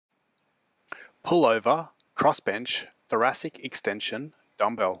Pullover, crossbench, thoracic extension,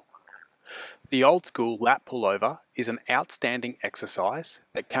 dumbbell. The old school lat pullover is an outstanding exercise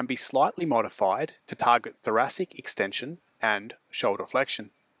that can be slightly modified to target thoracic extension and shoulder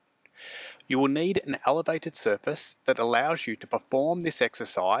flexion. You will need an elevated surface that allows you to perform this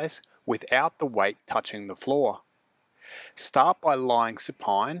exercise without the weight touching the floor. Start by lying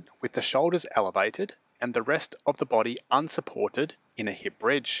supine with the shoulders elevated and the rest of the body unsupported in a hip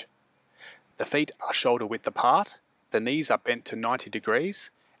bridge. The feet are shoulder width apart, the knees are bent to 90 degrees,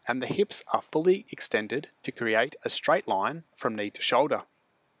 and the hips are fully extended to create a straight line from knee to shoulder.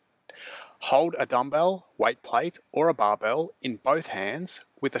 Hold a dumbbell, weight plate, or a barbell in both hands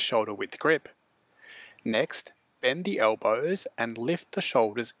with a shoulder width grip. Next, bend the elbows and lift the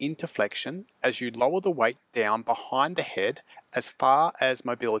shoulders into flexion as you lower the weight down behind the head as far as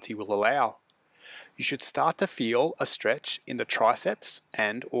mobility will allow. You should start to feel a stretch in the triceps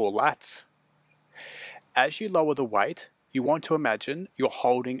and/or lats. As you lower the weight, you want to imagine you're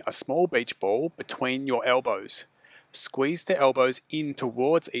holding a small beach ball between your elbows. Squeeze the elbows in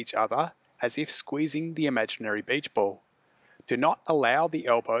towards each other as if squeezing the imaginary beach ball. Do not allow the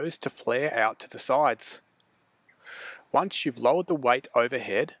elbows to flare out to the sides. Once you've lowered the weight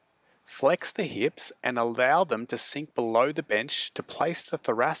overhead, flex the hips and allow them to sink below the bench to place the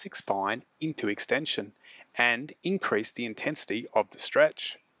thoracic spine into extension and increase the intensity of the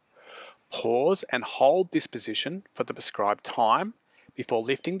stretch. Pause and hold this position for the prescribed time before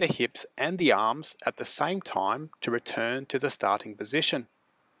lifting the hips and the arms at the same time to return to the starting position.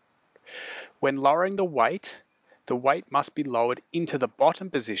 When lowering the weight must be lowered into the bottom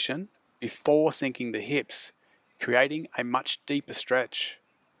position before sinking the hips, creating a much deeper stretch.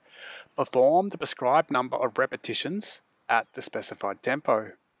 Perform the prescribed number of repetitions at the specified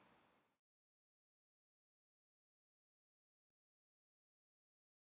tempo.